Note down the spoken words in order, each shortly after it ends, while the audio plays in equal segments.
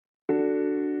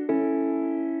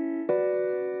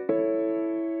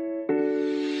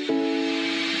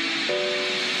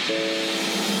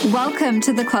Welcome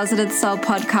to the Closeted Soul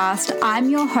podcast. I'm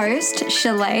your host,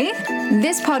 Shalay.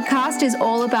 This podcast is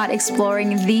all about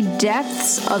exploring the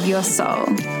depths of your soul.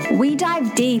 We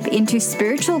dive deep into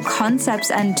spiritual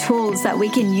concepts and tools that we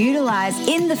can utilize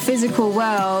in the physical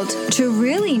world to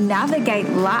really navigate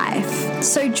life.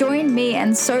 So join me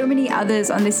and so many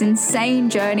others on this insane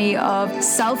journey of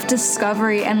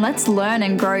self-discovery, and let's learn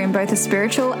and grow in both the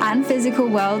spiritual and physical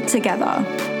world together.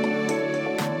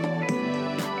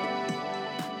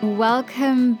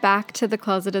 Welcome back to the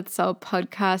Closeted Soul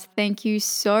podcast. Thank you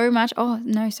so much. Oh,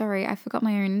 no, sorry. I forgot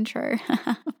my own intro.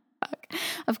 Fuck.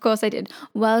 Of course I did.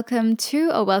 Welcome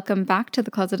back to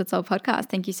the Closeted Soul podcast.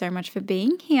 Thank you so much for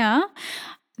being here.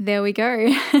 There we go.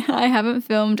 I haven't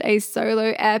filmed a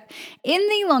solo ep in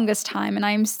the longest time, and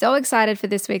I'm so excited for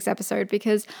this week's episode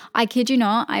because I kid you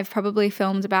not, I've probably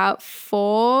filmed about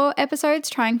 4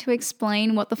 episodes trying to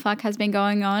explain what the fuck has been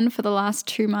going on for the last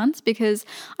 2 months because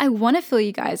I want to fill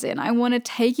you guys in. I want to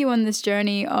take you on this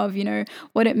journey of,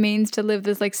 what it means to live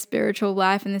this like spiritual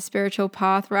life and this spiritual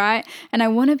path, right? And I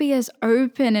want to be as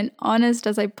open and honest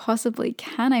as I possibly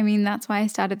can. I mean, that's why I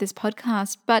started this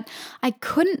podcast, but I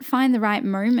couldn't find the right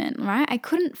moment. Right? I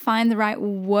couldn't find the right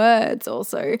words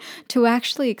also to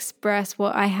actually express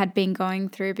what I had been going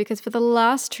through because for the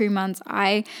last 2 months,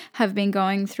 I have been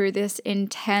going through this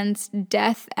intense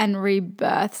death and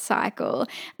rebirth cycle,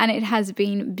 and it has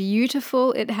been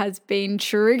beautiful. It has been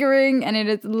triggering, and it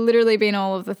has literally been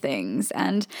all of the things.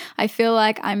 And I feel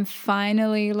like I'm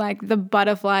finally like the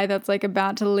butterfly that's like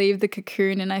about to leave the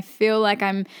cocoon, and I feel like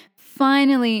I'm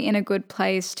finally in a good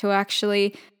place to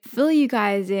actually fill you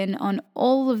guys in on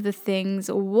all of the things,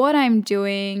 what I'm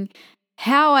doing,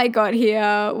 how I got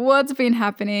here, what's been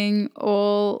happening,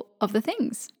 all of the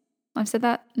things. I've said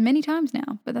that many times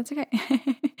now, but that's okay.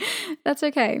 That's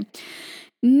okay.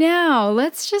 Now,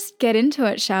 let's just get into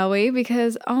it, shall we?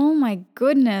 Because, oh my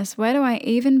goodness, where do I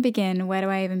even begin?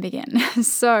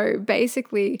 So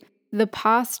basically, the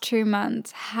past 2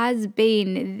 months has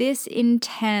been this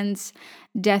intense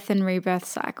death and rebirth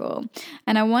cycle.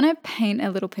 And I want to paint a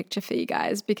little picture for you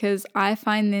guys because I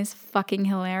find this fucking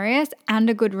hilarious and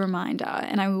a good reminder.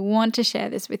 And I want to share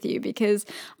this with you because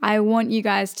I want you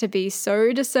guys to be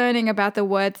so discerning about the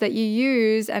words that you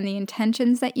use and the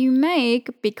intentions that you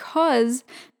make because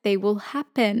they will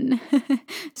happen.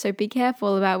 So be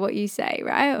careful about what you say,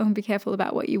 right? Or be careful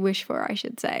about what you wish for, I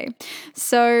should say.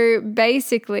 So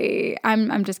basically,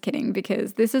 I'm just kidding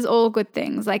because this is all good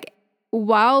things. Like,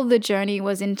 while the journey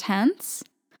was intense,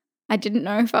 I didn't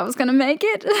know if I was going to make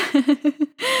it.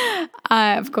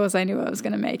 Of course, I knew I was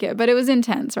going to make it, but it was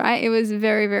intense, right? It was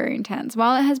very, very intense.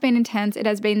 While it has been intense, it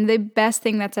has been the best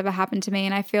thing that's ever happened to me.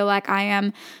 And I feel like I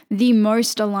am the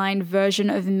most aligned version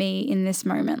of me in this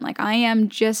moment. Like I am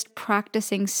just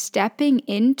practicing stepping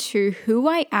into who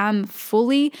I am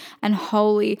fully and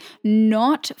wholly,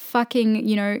 not fucking,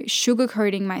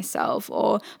 sugarcoating myself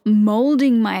or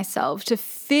molding myself to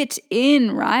fit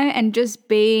in, right? And just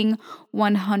being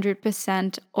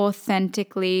 100%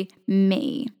 authentically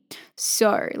me.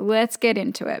 So let's get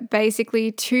into it.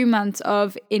 Basically 2 months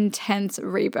of intense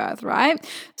rebirth, right?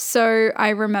 So I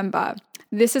remember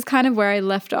this is kind of where I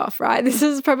left off, right? This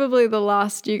is probably the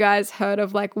last you guys heard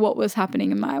of like what was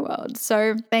happening in my world.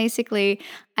 So basically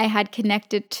I had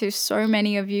connected to so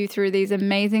many of you through these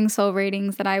amazing soul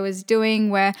readings that I was doing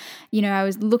where, I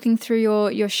was looking through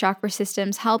your chakra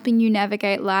systems, helping you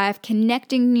navigate life,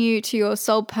 connecting you to your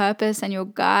soul purpose and your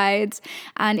guides.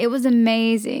 And it was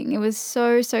amazing. It was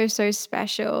so, so, so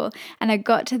special. And I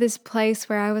got to this place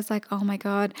where I was like, oh my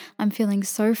God, I'm feeling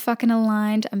so fucking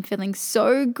aligned. I'm feeling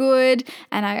so good.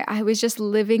 And I was just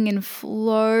living in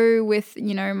flow with,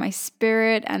 my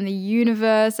spirit and the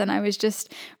universe. And I was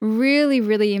just really,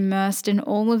 really immersed in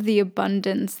all of the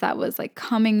abundance that was like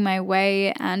coming my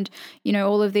way and,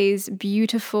 all of these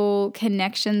beautiful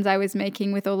connections I was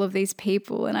making with all of these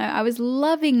people. And I was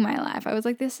loving my life. I was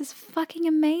like, this is fucking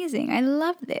amazing. I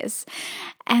love this.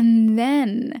 And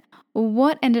then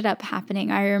what ended up happening,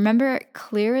 I remember it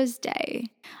clear as day.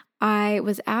 I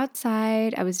was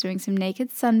outside, I was doing some naked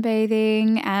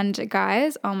sunbathing, and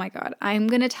guys, oh my God, I'm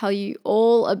going to tell you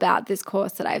all about this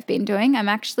course that I've been doing. I'm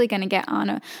actually going to get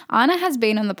Anna. Anna has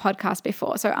been on the podcast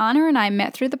before. So Anna and I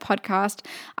met through the podcast.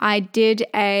 I did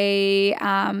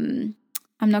I'm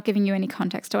not giving you any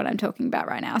context to what I'm talking about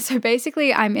right now. So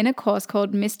basically, I'm in a course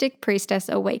called Mystic Priestess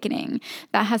Awakening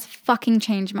that has fucking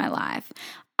changed my life.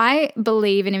 I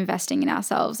believe in investing in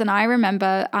ourselves. And I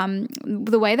remember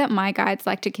the way that my guides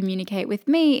like to communicate with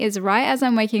me is right as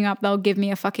I'm waking up, they'll give me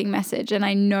a fucking message. And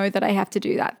I know that I have to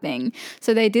do that thing.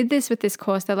 So they did this with this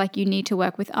course. They're like, you need to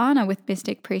work with Anna, with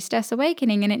Mystic Priestess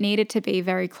Awakening. And it needed to be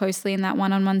very closely in that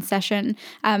one-on-one setting,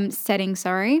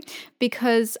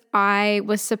 because I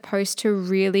was supposed to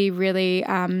really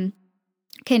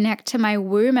connect to my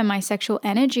womb and my sexual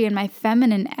energy and my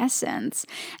feminine essence.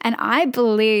 And I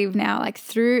believe now, like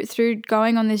through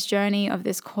going on this journey of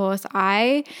this course,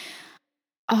 oh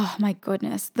my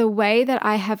goodness, the way that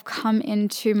I have come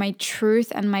into my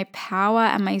truth and my power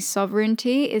and my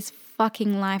sovereignty is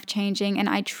fucking life-changing. And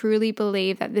I truly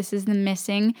believe that this is the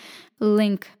missing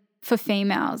link for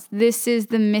females. This is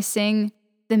the missing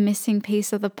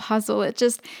piece of the puzzle.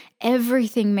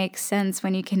 Everything makes sense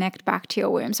when you connect back to your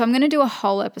womb. So I'm going to do a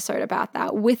whole episode about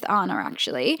that with Anna,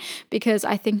 actually, because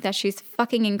I think that she's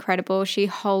fucking incredible. She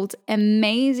holds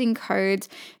amazing codes.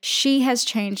 She has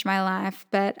changed my life,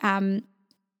 but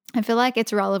I feel like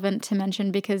it's relevant to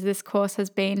mention because this course has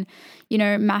been,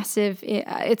 massive.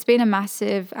 It's been a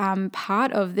massive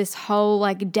part of this whole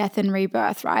like death and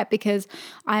rebirth, right? Because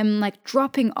I'm like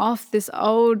dropping off this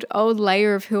old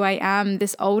layer of who I am,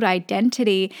 this old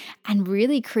identity, and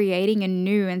really creating a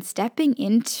new and stepping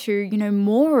into,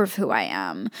 more of who I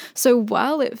am. So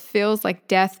while it feels like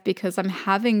death because I'm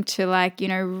having to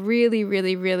really,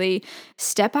 really, really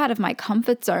step out of my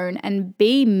comfort zone and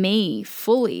be me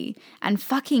fully and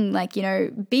fucking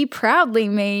be proudly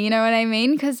me, you know what I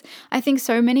mean? Because I think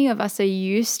so many of us are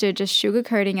used to just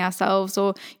sugarcoating ourselves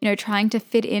or, trying to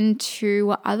fit into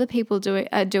what other people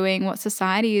are doing, what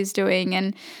society is doing.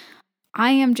 And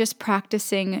I am just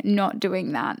practicing not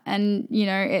doing that. And,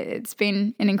 it's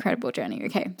been an incredible journey.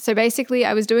 Okay. So basically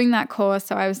I was doing that course.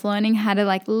 So I was learning how to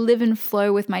live and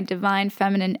flow with my divine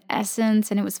feminine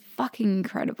essence. And it was fucking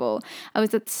incredible. I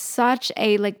was at such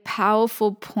a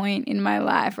powerful point in my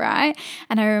life, right?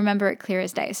 And I remember it clear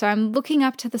as day. So I'm looking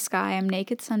up to the sky. I'm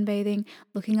naked sunbathing,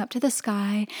 looking up to the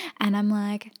sky. And I'm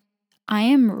like, I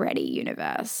am ready,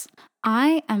 universe.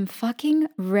 I am fucking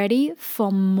ready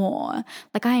for more.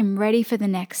 I am ready for the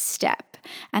next step.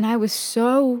 And I was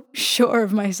so sure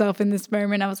of myself in this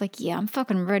moment. I was like, yeah, I'm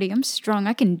fucking ready. I'm strong.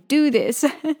 I can do this.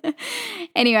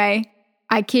 Anyway,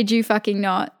 I kid you fucking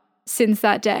not. Since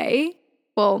that day,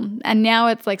 and now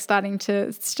it's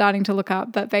starting to look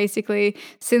up. But basically,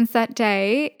 since that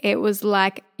day, it was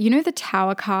the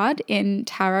Tower card in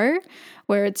tarot,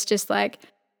 where it's just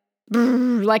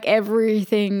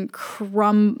everything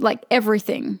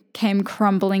came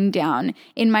crumbling down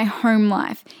in my home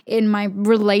life, in my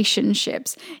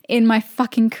relationships, in my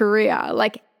fucking career.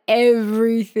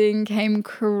 Everything came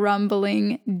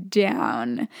crumbling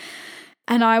down.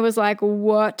 And I was like,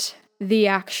 what the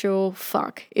actual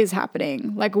fuck is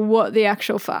happening? What the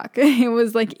actual fuck? It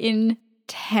was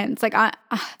intense.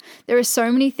 There are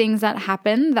so many things that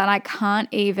happen that I can't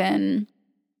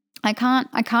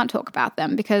talk about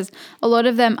them because a lot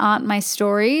of them aren't my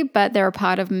story, but they're a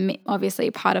part of me, obviously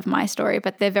a part of my story,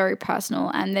 but they're very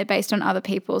personal and they're based on other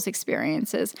people's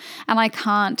experiences. And I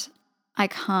can't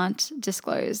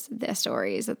disclose their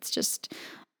stories. It's just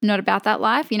not about that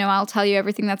life. I'll tell you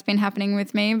everything that's been happening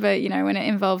with me, but when it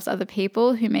involves other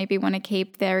people who maybe want to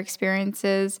keep their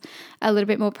experiences a little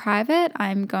bit more private,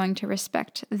 I'm going to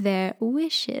respect their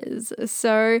wishes.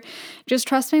 So just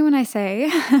trust me when I say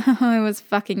it was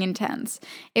fucking intense.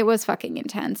 It was fucking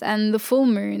intense. And the full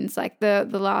moons,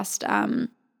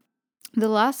 the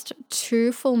last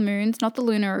two full moons, not the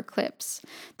lunar eclipse.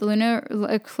 The lunar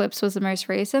eclipse was the most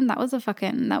recent. That was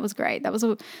great. I was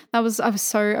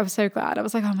so glad. I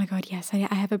was like, oh my God, yes, I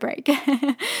have a break.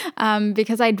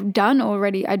 Because I'd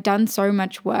done so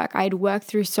much work. I'd worked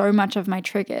through so much of my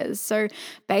triggers. So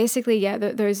basically, yeah,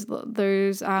 those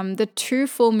the two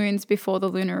full moons before the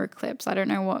lunar eclipse, I don't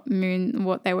know what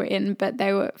they were in, but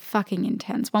they were fucking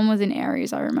intense. One was in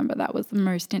Aries. I remember that was the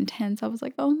most intense. I was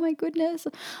like, oh my goodness,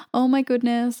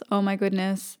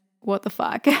 what the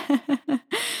fuck?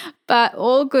 But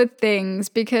all good things,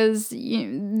 because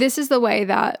this is the way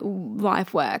that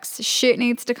life works. Shit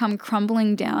needs to come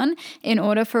crumbling down in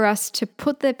order for us to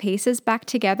put the pieces back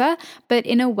together, but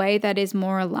in a way that is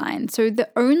more aligned. So the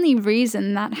only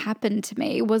reason that happened to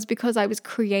me was because I was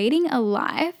creating a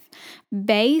life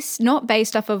not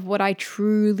based off of what I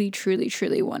truly, truly,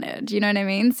 truly wanted. You know what I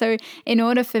mean? So in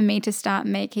order for me to start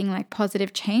making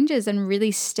positive changes and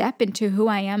really step into who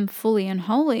I am fully and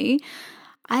wholly,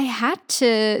 I had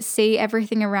to see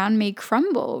everything around me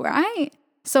crumble, right?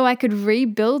 So I could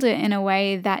rebuild it in a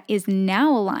way that is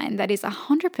now aligned, that is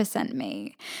 100%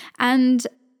 me. And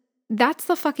that's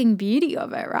the fucking beauty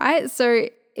of it, right? So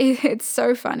it's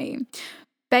so funny.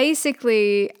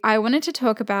 basically, I wanted to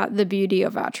talk about the beauty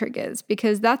of our triggers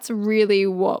because that's really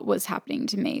what was happening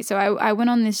to me. So I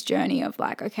went on this journey of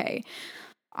like, okay,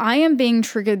 I am being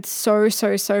triggered so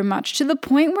much to the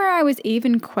point where I was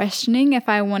even questioning if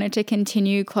I wanted to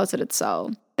continue Closeted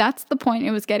Soul. That's the point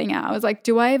it was getting at. I was like,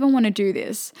 do I even want to do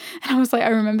this? And I was like, I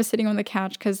remember sitting on the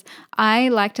couch because I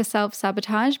like to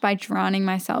self-sabotage by drowning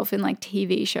myself in like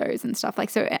TV shows and stuff, like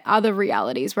so other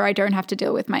realities where I don't have to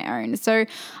deal with my own. So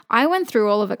I went through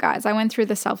all of it, guys. I went through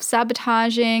the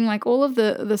self-sabotaging, like all of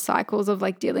the cycles of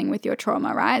like dealing with your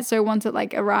trauma, right? So once it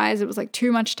like arose, it was like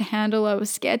too much to handle. I was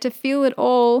scared to feel it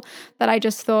all, that I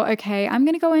just thought, okay, I'm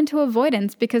going to go into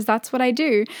avoidance because that's what I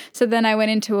do. So then I went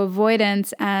into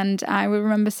avoidance, and I would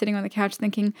remember sitting on the couch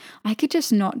thinking, I could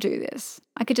just not do this.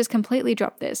 I could just completely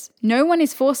drop this. No one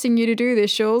is forcing you to do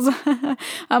this, Jules.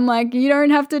 I'm like, you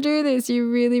don't have to do this.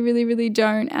 You really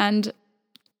don't. And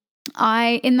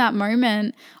in that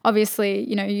moment, obviously,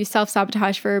 you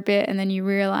self-sabotage for a bit and then you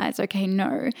realize, okay,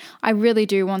 no, I really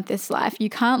do want this life. You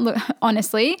can't look,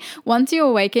 honestly, once you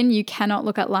awaken, you cannot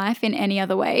look at life in any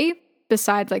other way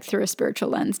besides like through a spiritual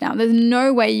lens. Now there's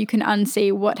no way you can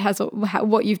unsee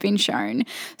what you've been shown.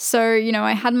 So,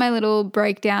 I had my little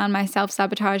breakdown, my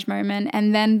self-sabotage moment,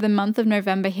 and then the month of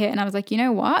November hit and I was like, you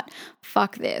know what?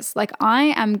 Fuck this. Like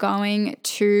I am going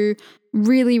to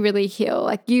really heal.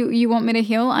 Like you want me to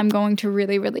heal? I'm going to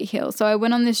really heal. So I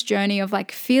went on this journey of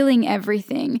like feeling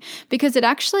everything, because it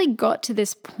actually got to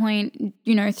this point,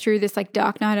 through this like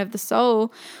dark night of the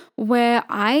soul, where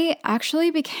I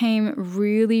actually became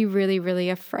really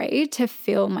afraid to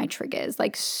feel my triggers,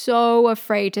 like so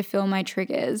afraid to feel my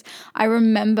triggers. I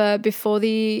remember before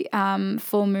the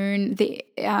full moon, the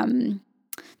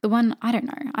one, I don't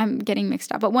know, I'm getting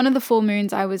mixed up, but one of the full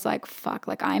moons, I was like, fuck,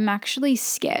 like I'm actually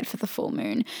scared for the full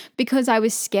moon, because I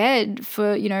was scared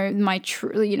for,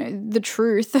 the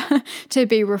truth to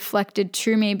be reflected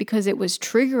to me, because it was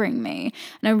triggering me.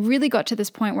 And I really got to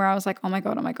this point where I was like, oh my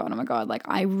God, like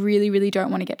I really don't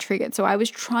want to get triggered. So I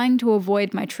was trying to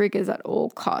avoid my triggers at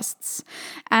all costs.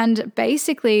 And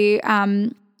basically,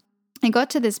 it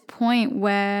got to this point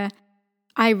where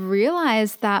I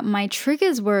realized that my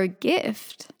triggers were a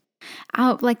gift.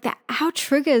 Our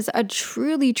triggers are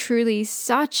truly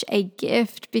such a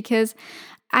gift, because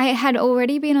I had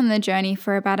already been on the journey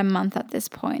for about a month at this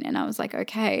point, and I was like,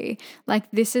 okay, like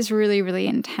this is really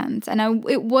intense. And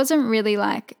it wasn't really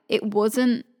like, it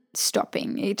wasn't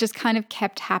stopping. It just kind of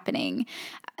kept happening.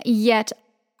 Yet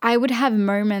I would have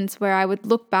moments where I would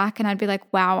look back and I'd be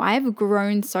like, wow, I've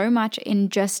grown so much in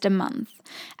just a month.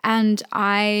 And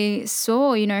I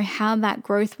saw, how that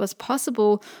growth was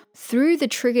possible through the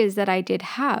triggers that I did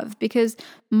have, because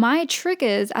my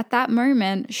triggers at that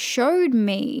moment showed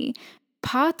me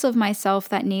parts of myself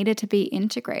that needed to be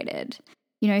integrated.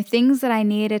 Things that I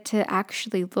needed to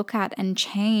actually look at and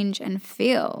change and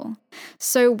feel.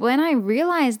 So when I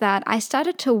realized that, I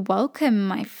started to welcome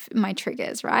my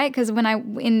triggers, right? Because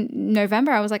in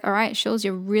November, I was like, all right, Jules,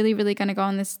 you're really going to go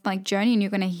on this like journey and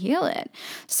you're going to heal it.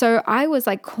 So I was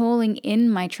like calling in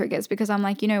my triggers, because I'm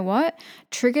like, you know what?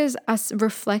 Triggers are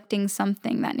reflecting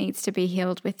something that needs to be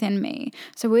healed within me.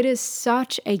 So it is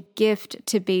such a gift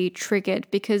to be triggered,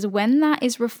 because when that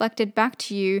is reflected back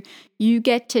to you, you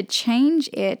get to change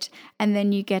it, and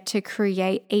then you get to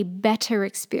create a better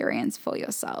experience for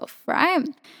yourself, right?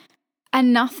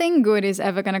 And nothing good is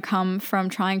ever going to come from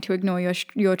trying to ignore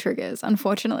your triggers.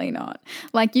 Unfortunately not.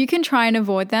 Like you can try and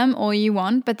avoid them all you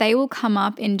want, but they will come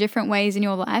up in different ways in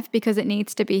your life, because it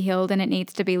needs to be healed and it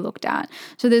needs to be looked at.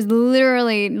 So there's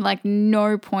literally like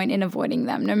no point in avoiding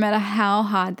them, no matter how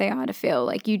hard they are to feel.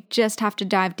 Like you just have to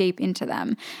dive deep into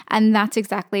them. And that's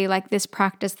exactly like this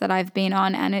practice that I've been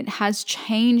on, and it has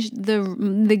changed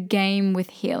the game with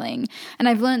healing. And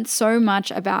I've learned so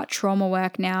much about trauma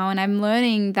work now, and I'm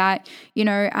learning that it's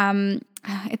I'm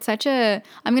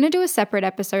going to do a separate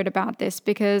episode about this,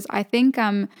 because I think,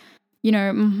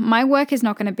 my work is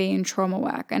not going to be in trauma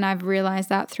work. And I've realized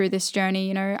that through this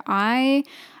journey, I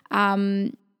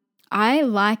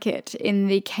like it in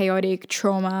the chaotic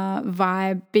trauma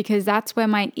vibe, because that's where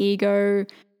my ego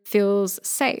feels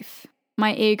safe.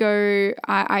 My ego,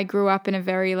 I grew up in a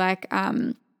very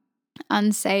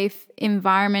unsafe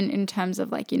environment in terms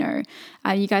of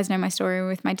you guys know my story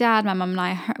with my dad. My mum and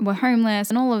I were homeless,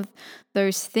 and all of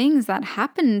those things that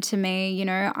happened to me.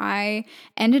 I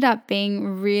ended up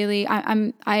being really,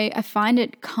 I find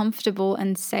it comfortable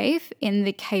and safe in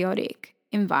the chaotic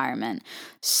environment.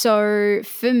 So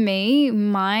for me,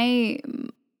 I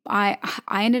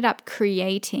ended up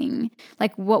creating,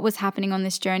 like what was happening on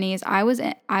this journey is I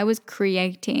was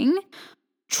creating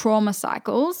trauma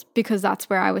cycles because that's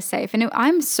where I was safe. And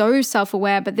I'm so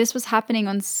self-aware, but this was happening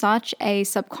on such a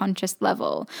subconscious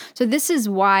level. So this is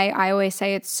why I always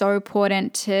say it's so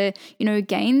important to,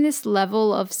 gain this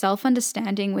level of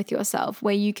self-understanding with yourself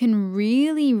where you can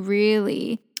really,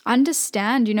 really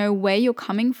understand, where you're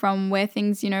coming from, where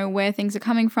things are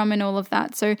coming from and all of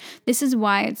that. So this is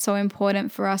why it's so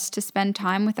important for us to spend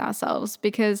time with ourselves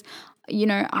because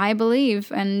I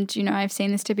believe, and, I've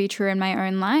seen this to be true in my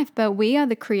own life, but we are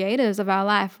the creators of our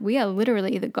life. We are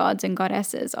literally the gods and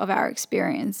goddesses of our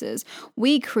experiences.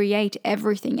 We create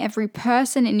everything. Every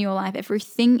person in your life,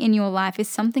 everything in your life is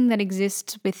something that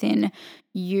exists within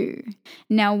you.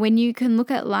 Now, when you can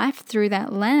look at life through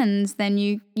that lens, then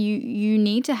you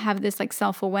need to have this like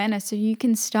self-awareness so you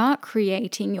can start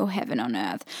creating your heaven on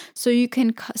earth. So you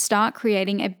can start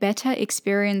creating a better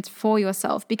experience for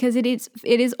yourself because it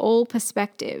is all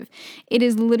perspective. It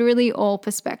is literally all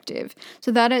perspective.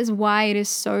 So that is why it is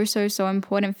so, so, so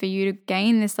important for you to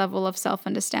gain this level of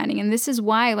self-understanding. And this is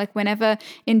why, like, whenever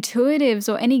intuitives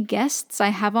or any guests I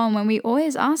have on, when we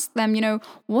always ask them,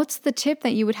 what's the tip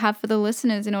that you would have for the listeners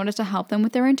in order to help them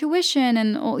with their intuition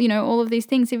and all of these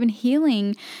things, even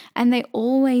healing, and they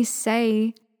always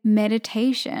say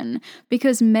meditation,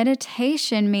 because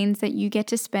meditation means that you get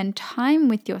to spend time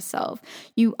with yourself.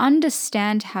 You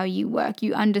understand how you work,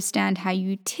 you understand how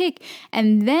you tick,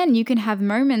 and then you can have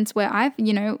moments where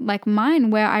like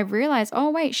mine, where I realize, oh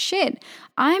wait, shit,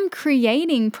 I'm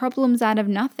creating problems out of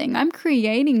nothing. I'm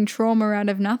creating trauma out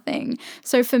of nothing.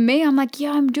 So for me, I'm like,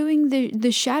 yeah, I'm doing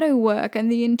the shadow work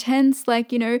and the intense,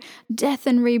 death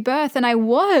and rebirth. And I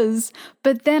was,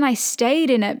 but then I stayed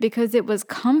in it because it was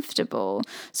comfortable.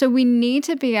 So we need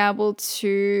to be able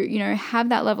to, have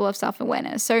that level of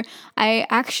self-awareness. So I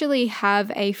actually have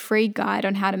a free guide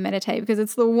on how to meditate because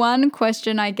it's the one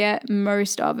question I get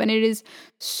most of, and it is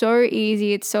so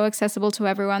easy. It's so accessible to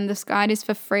everyone. This guide is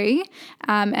for free,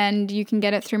 and you can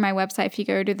get it through my website. If you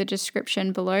go to the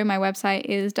description below, my website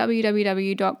is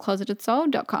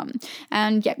www.closetedsoul.com.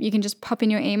 And you can just pop in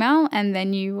your email and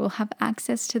then you will have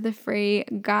access to the free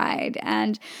guide.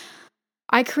 And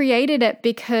I created it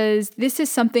because this is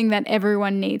something that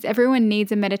everyone needs. Everyone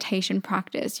needs a meditation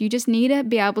practice. You just need to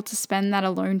be able to spend that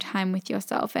alone time with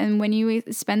yourself. And when you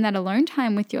spend that alone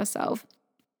time with yourself,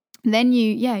 then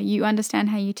you understand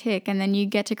how you tick, and then you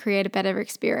get to create a better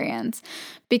experience.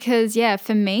 Because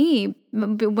for me,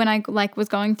 when I was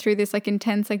going through this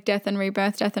intense death and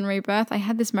rebirth, I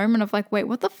had this moment of wait,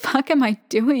 what the fuck am I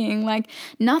doing?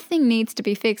 Nothing needs to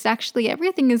be fixed. Actually,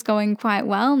 everything is going quite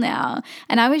well now.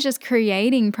 And I was just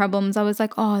creating problems. I was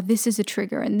like, oh, this is a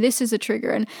trigger and this is a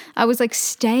trigger. And I was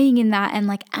staying in that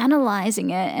and analyzing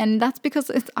it. And that's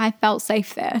because I felt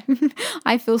safe there.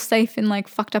 I feel safe in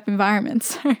fucked up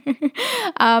environments.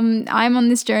 I'm on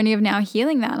this journey of now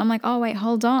healing that. And I'm like, oh, wait,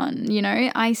 hold on.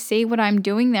 I see what I'm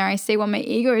doing there. I see what my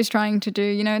ego is trying to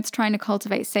do. It's trying to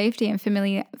cultivate safety and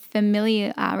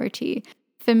familiarity.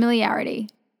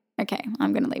 Okay,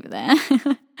 I'm going to leave it there.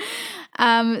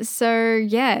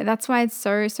 That's why it's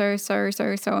so, so, so,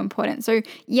 so, so important. So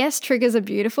yes, triggers are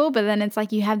beautiful, but then it's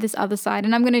you have this other side,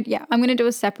 and I'm going to do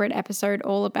a separate episode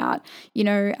all about,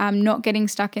 not getting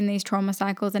stuck in these trauma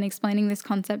cycles and explaining this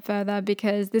concept further,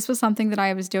 because this was something that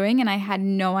I was doing and I had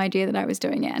no idea that I was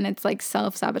doing it. And it's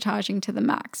self-sabotaging to the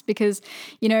max because,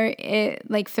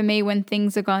 for me, when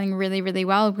things are going really, really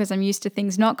well, because I'm used to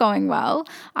things not going well,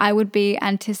 I would be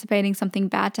anticipating something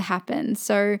bad to happen.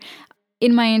 So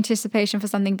in my anticipation for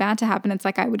something bad to happen, it's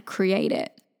I would create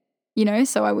it,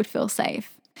 so I would feel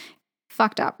safe.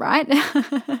 Fucked up, right?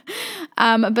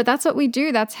 But that's what we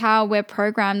do. That's how we're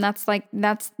programmed.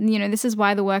 This is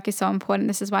why the work is so important.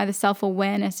 This is why the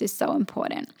self-awareness is so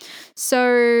important.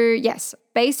 So yes,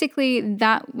 basically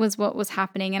that was what was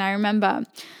happening. And I remember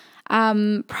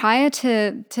prior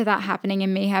to that happening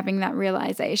and me having that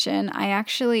realization, I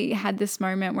actually had this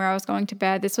moment where I was going to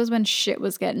bed. This was when shit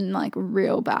was getting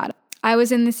real bad. I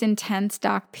was in this intense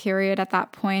dark period at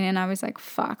that point, and I was like,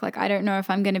 fuck, I don't know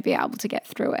if I'm going to be able to get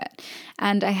through it.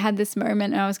 And I had this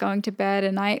moment and I was going to bed,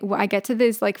 and I get to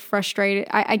this frustrated,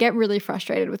 I get really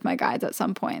frustrated with my guides at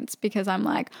some points because I'm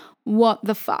like, what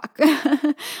the fuck?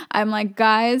 I'm like,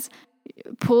 guys,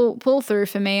 pull through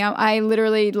for me. I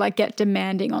literally get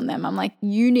demanding on them. I'm like,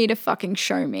 you need to fucking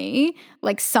show me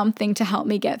something to help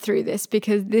me get through this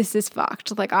because this is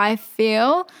fucked. I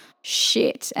feel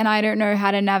shit and I don't know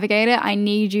how to navigate it. I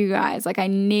need you guys. Like, I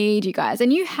need you guys.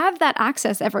 And you have that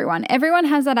access, everyone. Everyone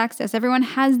has that access. Everyone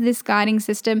has this guiding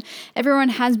system. Everyone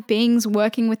has beings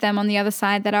working with them on the other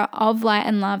side that are of light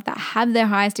and love, that have their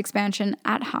highest expansion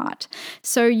at heart.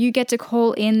 So you get to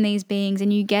call in these beings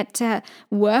and you get to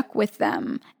work with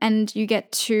them and you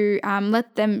get to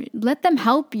let them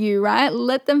help you, right?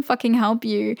 Let them fucking help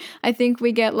you. I think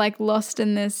we get like lost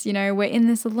in this, you know, we're in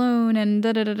this alone and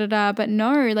da-da-da-da-da. But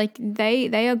no, like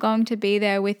they are going to be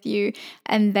there with you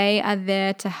and they are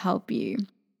there to help you.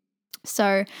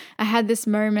 So I had this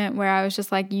moment where I was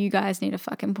just like, you guys need to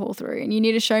fucking pull through and you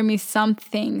need to show me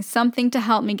something to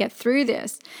help me get through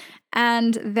this.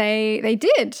 And they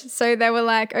did. So they were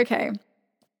like, okay,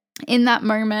 in that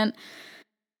moment,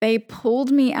 they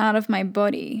pulled me out of my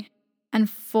body. And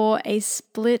for a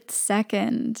split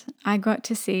second, I got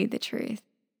to see the truth.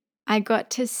 I got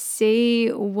to see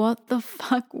what the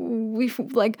fuck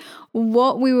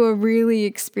what we were really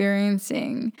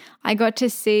experiencing. I got to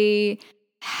see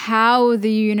how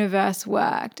the universe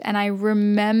worked. And I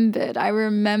remember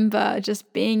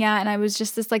just being out and I was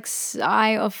just this like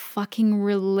sigh of fucking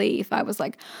relief. I was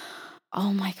like,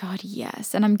 oh my God,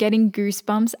 yes. And I'm getting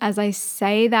goosebumps as I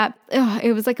say that.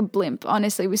 It was like a blimp,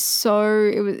 honestly. It was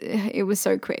so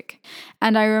quick.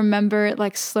 And I remember it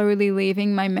like slowly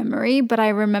leaving my memory, but I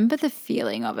remember the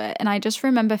feeling of it. And I just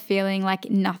remember feeling like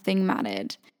nothing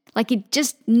mattered. Like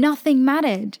nothing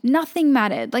mattered. Nothing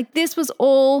mattered. Like this was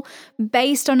all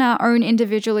based on our own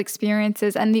individual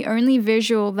experiences. And the only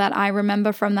visual that I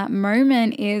remember from that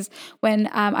moment is when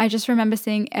I just remember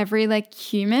seeing every like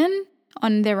human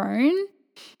on their own.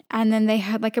 And then they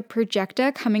had like a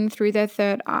projector coming through their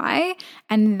third eye,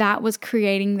 and that was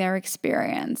creating their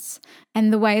experience.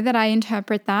 And the way that I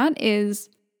interpret that is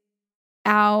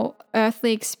our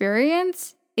earthly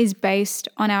experience is based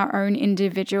on our own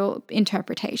individual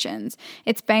interpretations.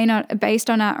 It's based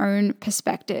on our own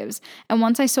perspectives. And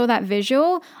once I saw that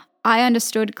visual, I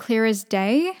understood clear as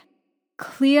day,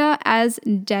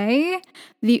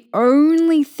 the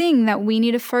only thing that we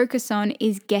need to focus on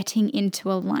is getting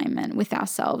into alignment with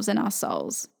ourselves and our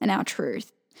souls and our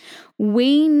truth.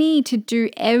 We need to do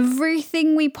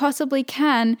everything we possibly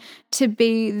can to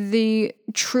be the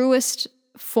truest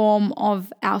form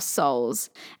of our souls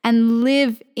and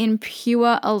live in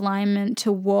pure alignment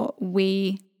to what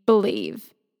we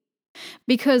believe.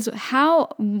 Because how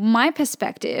my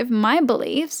perspective, my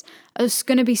beliefs are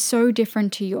going to be so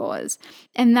different to yours.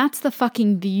 And that's the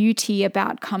fucking beauty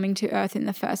about coming to Earth in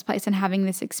the first place and having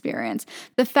this experience.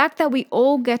 The fact that we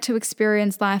all get to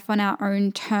experience life on our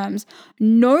own terms.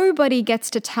 Nobody gets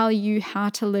to tell you how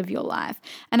to live your life.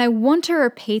 And I want to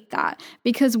repeat that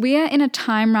because we are in a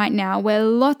time right now where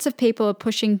lots of people are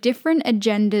pushing different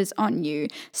agendas on you,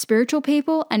 spiritual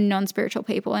people and non-spiritual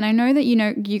people. And I know that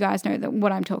you guys know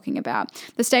what I'm talking about.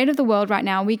 The state of the world right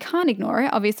now, we can't ignore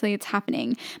it. Obviously, it's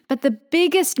happening. But the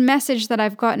biggest message that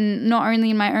I've gotten, not only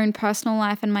in my own personal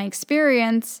life and my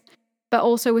experience, but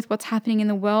also with what's happening in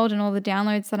the world and all the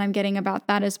downloads that I'm getting about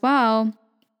that as well,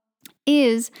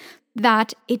 is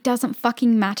that it doesn't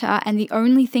fucking matter. And the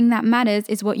only thing that matters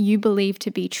is what you believe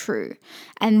to be true.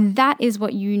 And that is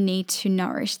what you need to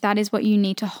nourish. That is what you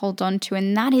need to hold on to.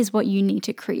 And that is what you need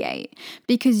to create.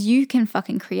 Because you can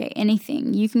fucking create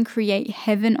anything. You can create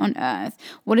heaven on earth.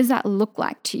 What does that look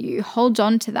like to you? Hold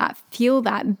on to that. Feel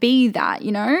that. Be that,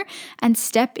 and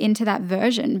step into that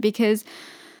version. Because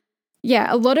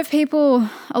yeah, a lot of people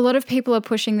are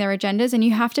pushing their agendas, and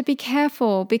you have to be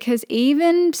careful because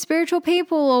even spiritual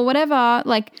people or whatever,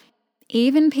 like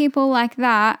even people like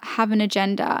that have an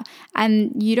agenda,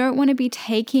 and you don't want to be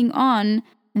taking on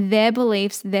their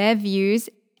beliefs, their views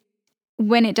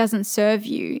when it doesn't serve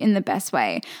you in the best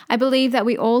way. I believe that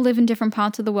we all live in different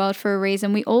parts of the world for a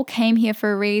reason. We all came here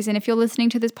for a reason. If you're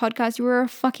listening to this podcast, you are a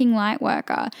fucking light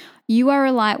worker. You are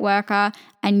a light worker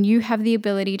and you have the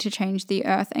ability to change the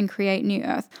earth and create new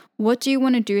earth. What do you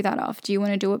want to do that off? Do you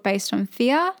want to do it based on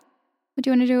fear? Or do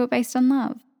you want to do it based on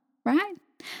love? Right?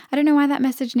 I don't know why that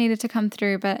message needed to come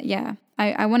through, but yeah,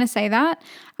 I want to say that.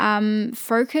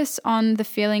 Focus on the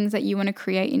feelings that you want to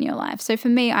create in your life. So for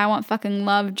me, I want fucking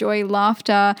love, joy,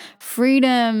 laughter,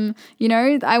 freedom,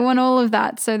 I want all of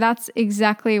that. So that's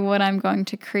exactly what I'm going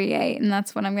to create. And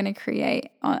that's what I'm going to create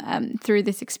through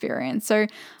this experience. So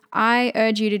I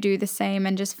urge you to do the same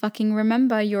and just fucking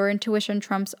remember your intuition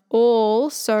trumps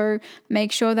all. So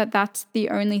make sure that that's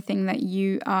the only thing that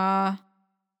you are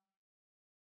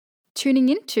tuning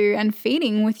into and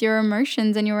feeding with your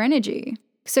emotions and your energy.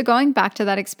 So going back to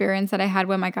that experience that I had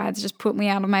where my guides just put me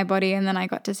out of my body, and then I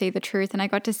got to see the truth, and I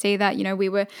got to see that, you know, we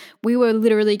were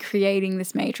literally creating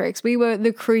this matrix. We were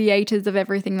the creators of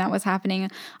everything that was happening.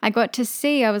 I got to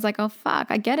see, I was like, oh fuck,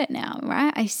 I get it now,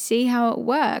 right? I see how it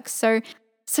works. So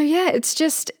yeah,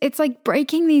 it's like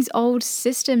breaking these old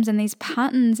systems and these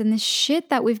patterns and this shit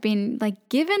that we've been like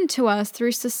given to us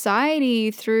through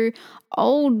society, through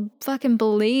old fucking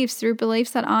beliefs, through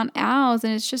beliefs that aren't ours.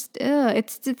 And it's just,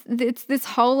 it's this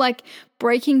whole like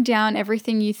breaking down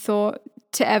everything you thought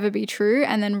to ever be true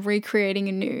and then recreating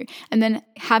anew, and then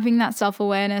having that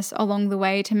self-awareness along the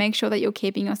way to make sure that you're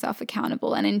keeping yourself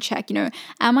accountable and in check. You know,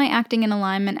 am I acting in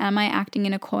alignment? Am I acting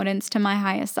in accordance to my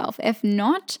higher self? If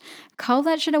not, cull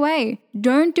that shit away.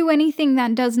 Don't do anything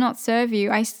that does not serve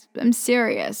you. I'm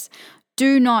serious.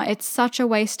 Do not. It's such a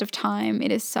waste of time.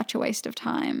 It is such a waste of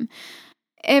time.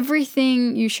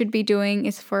 Everything you should be doing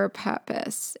is for a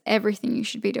purpose. Everything you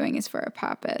should be doing is for a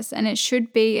purpose, and it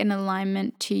should be in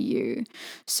alignment to you.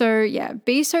 So yeah,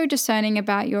 be so discerning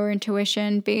about your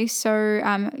intuition. Be so,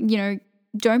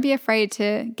 don't be afraid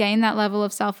to gain that level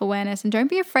of self-awareness, and don't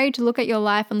be afraid to look at your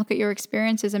life and look at your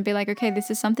experiences and be like, okay, this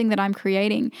is something that I'm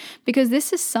creating, because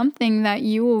this is something that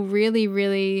you will really,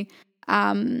 really,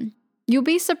 you'll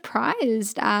be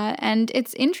surprised at. And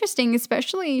it's interesting,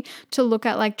 especially to look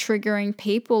at like triggering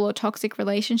people or toxic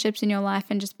relationships in your life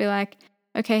and just be like,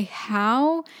 okay,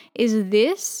 how is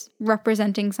this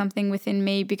representing something within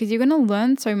me? Because you're going to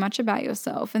learn so much about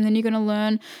yourself, and then you're going to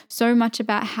learn so much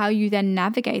about how you then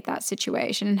navigate that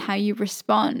situation and how you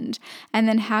respond. And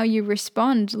then how you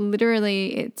respond,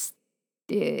 literally,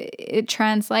 it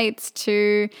translates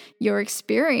to your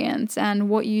experience and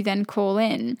what you then call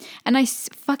in. And I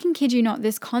fucking kid you not,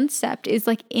 this concept is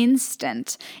like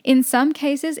instant. In some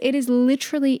cases, it is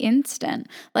literally instant.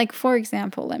 Like, for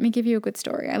example, let me give you a good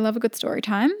story. I love a good story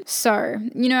time. So,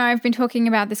 you know, I've been talking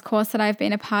about this course that I've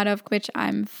been a part of, which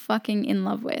I'm fucking in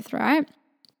love with, right?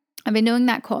 I've been doing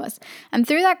that course, and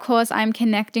through that course, I'm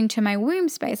connecting to my womb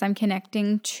space. I'm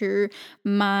connecting to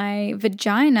my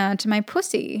vagina, to my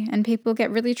pussy, and people get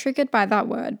really triggered by that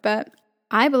word, but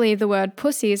I believe the word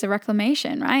pussy is a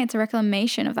reclamation, right? It's a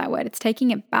reclamation of that word. It's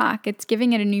taking it back. It's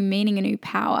giving it a new meaning, a new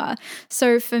power.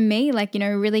 So for me, like, you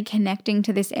know, really connecting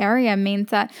to this area means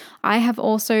that I have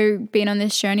also been on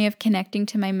this journey of connecting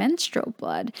to my menstrual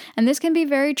blood. And this can be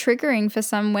very triggering for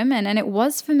some women. And it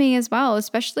was for me as well,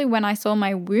 especially when I saw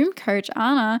my womb coach,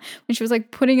 Anna, when she was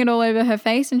like putting it all over her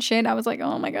face and shit. I was like,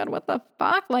 oh my God, what the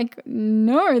fuck? Like,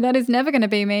 no, that is never going to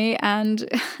be me. And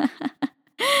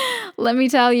let me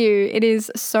tell you, it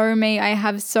is so me. I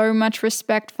have so much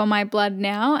respect for my blood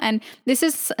now. And this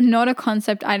is not a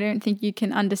concept I don't think you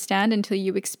can understand until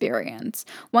you experience.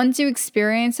 Once you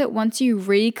experience it, once you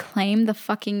reclaim the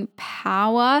fucking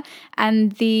power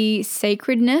and the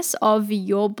sacredness of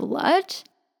your blood,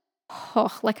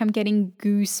 like I'm getting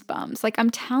goosebumps. Like I'm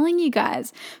telling you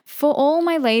guys, for all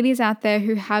my ladies out there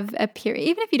who have a period,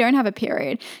 even if you don't have a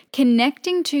period,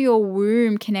 connecting to your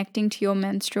womb, connecting to your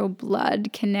menstrual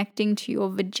blood, connecting to your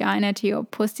vagina, to your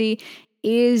pussy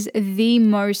is the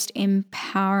most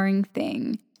empowering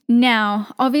thing.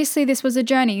 Now, obviously this was a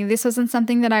journey. This wasn't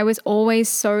something that I was always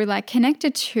so like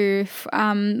connected to.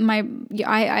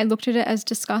 I looked at it as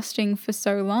disgusting for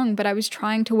so long, but I was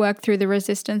trying to work through the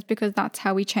resistance because that's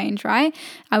how we change, right?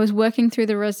 I was working through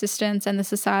the resistance and the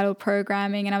societal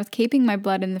programming, and I was keeping my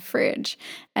blood in the fridge,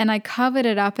 and I covered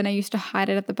it up and I used to hide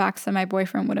it at the back so my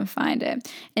boyfriend wouldn't find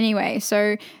it. Anyway,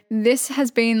 so this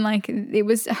has been like, it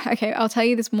was, okay, I'll tell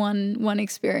you this one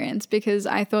experience because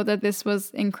I thought that this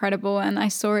was incredible, and I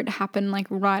saw it happen like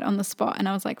right on the spot, and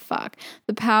I was like, fuck,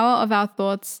 the power of our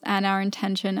thoughts and our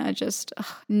intention are just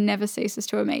never ceases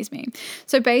to amaze me.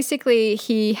 So basically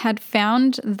he had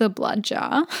found the blood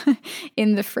jar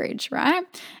in the fridge, right?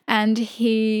 And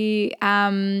he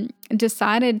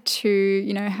decided to,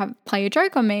 you know, play a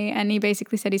joke on me. And he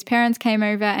basically said his parents came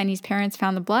over and his parents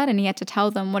found the blood, and he had to tell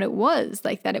them what it was,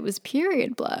 like that it was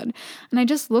period blood. And I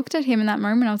just looked at him in that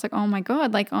moment. I was like, oh my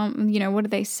God, like, you know, what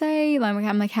did they say? Like,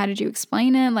 I'm like, how did you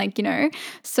explain it? Like, you know,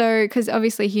 so, cause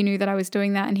obviously he knew that I was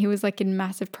doing that, and he was like in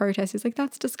massive protest. He's like,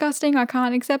 that's disgusting. I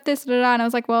can't accept this. And I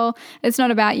was like, well, it's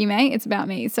not about you, mate. It's about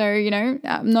me. So, you know,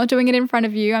 I'm not doing it in front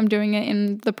of you. I'm doing it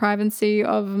in the privacy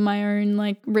of my own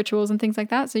like rituals and things like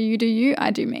that. So you do you,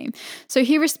 I do me. So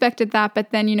he respected that.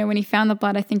 But then, you know, when he found the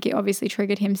blood, I think it obviously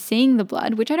triggered him seeing the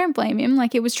blood, which I don't blame him.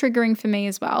 Like it was triggering for me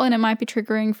as well. And it might be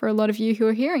triggering for a lot of you who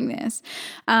are hearing this.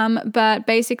 But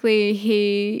basically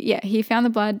he found the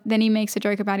blood. Then he makes a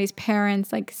joke about his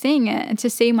parents like seeing it and to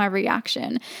see my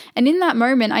reaction. And in that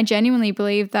moment, I genuinely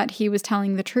believed that he was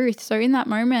telling the truth. So in that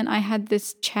moment, I had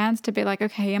this chance to be like,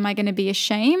 okay, am I going to be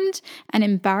ashamed and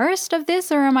embarrassed of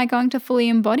this, or am I going to fully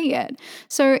embody it?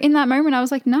 So in that moment, I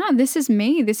was like, nah, this is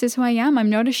me. This is who I am. I'm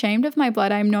not ashamed of my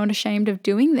blood. I'm not ashamed of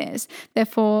doing this.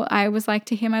 Therefore, I was like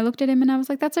to him, I looked at him and I was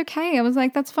like, that's okay. I was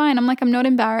like, that's fine. I'm like, I'm not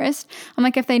embarrassed. I'm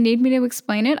like, if they need me to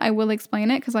explain it, I will explain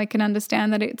it because I can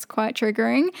understand that it's quite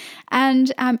triggering.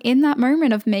 And in that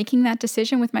moment of making that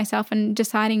decision with myself and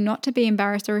deciding not to be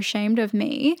embarrassed or ashamed of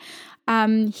me,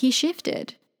 he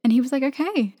shifted and he was like,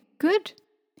 okay, good.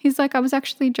 He's like, I was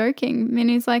actually joking. And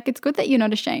he's like, it's good that you're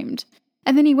not ashamed.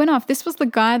 And then he went off. This was the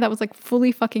guy that was like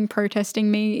fully fucking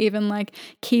protesting me, even like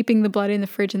keeping the blood in the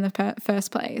fridge in the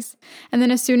first place. And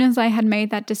then as soon as I had made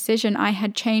that decision, I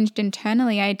had changed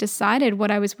internally. I decided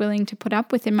what I was willing to put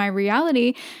up with in my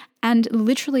reality. And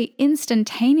literally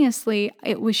instantaneously,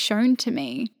 it was shown to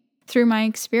me through my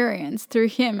experience, through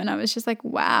him. And I was just like,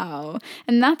 wow.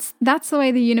 And that's the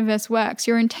way the universe works.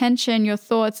 Your intention, your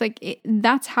thoughts,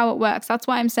 that's how it works. That's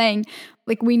why I'm saying,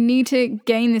 like, we need to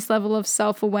gain this level of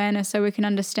self-awareness so we can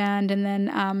understand and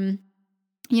then,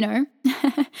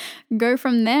 go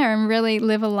from there and really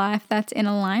live a life that's in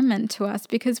alignment to us,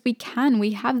 because we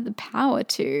have the power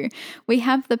to,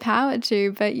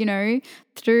 but,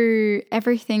 through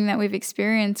everything that we've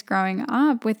experienced growing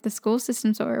up with the school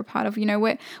systems that we're a part of,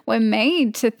 we're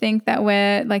made to think that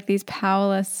we're like these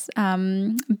powerless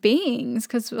beings,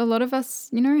 because a lot of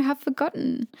us, have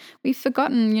forgotten. We've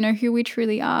forgotten, who we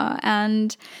truly are.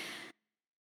 And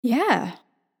yeah.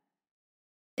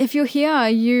 If you're here,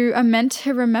 you are meant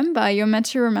to remember. You're meant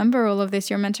to remember all of this.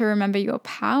 You're meant to remember your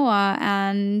power,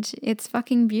 and it's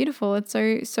fucking beautiful. It's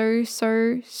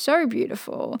so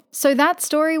beautiful. So that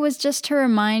story was just to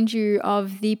remind you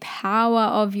of the power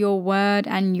of your word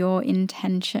and your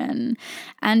intention.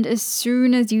 And as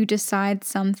soon as you decide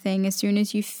something, as soon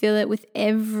as you feel it with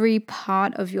every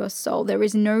part of your soul, there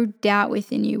is no doubt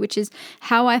within you, which is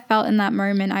how I felt in that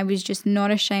moment. I was just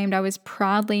not ashamed. I was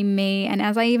proudly me. And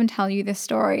as I even tell you this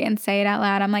story and say it out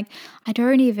loud, I'm like, I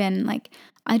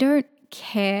don't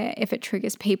care if it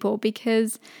triggers people,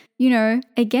 because,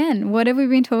 again, what have we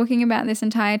been talking about this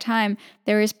entire time?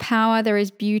 There is power, there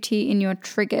is beauty in your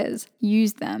triggers.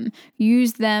 Use them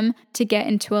to get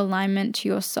into alignment to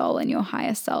your soul and your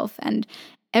higher self and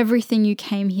everything you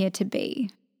came here to be.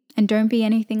 And don't be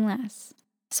anything less.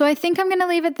 So I think I'm going to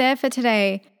leave it there for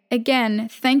today. Again,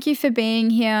 thank you for being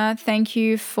here. Thank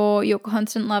you for your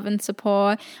constant love and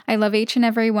support. I love each and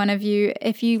every one of you.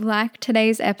 If you like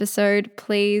today's episode,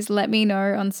 please let me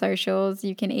know on socials.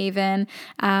 You can even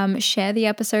share the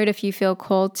episode if you feel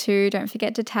called to. Don't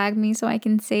forget to tag me so I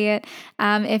can see it.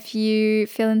 If you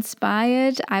feel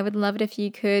inspired, I would love it if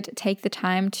you could take the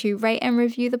time to rate and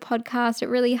review the podcast. It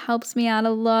really helps me out a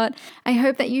lot. I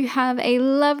hope that you have a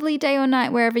lovely day or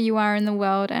night wherever you are in the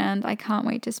world, and I can't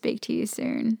wait to speak to you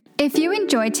soon. If you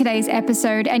enjoyed today's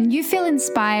episode and you feel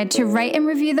inspired to rate and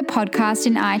review the podcast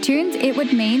in iTunes, it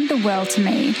would mean the world to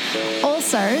me.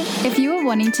 Also, if you are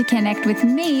wanting to connect with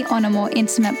me on a more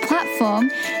intimate platform,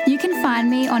 you can find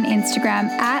me on Instagram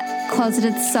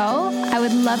 @ClosetedSoul. I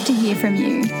would love to hear from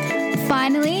you.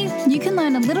 Finally, you can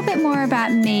learn a little bit more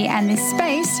about me and this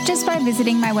space just by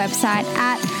visiting my website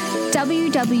at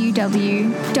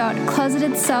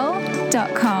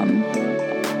www.closetedsoul.com.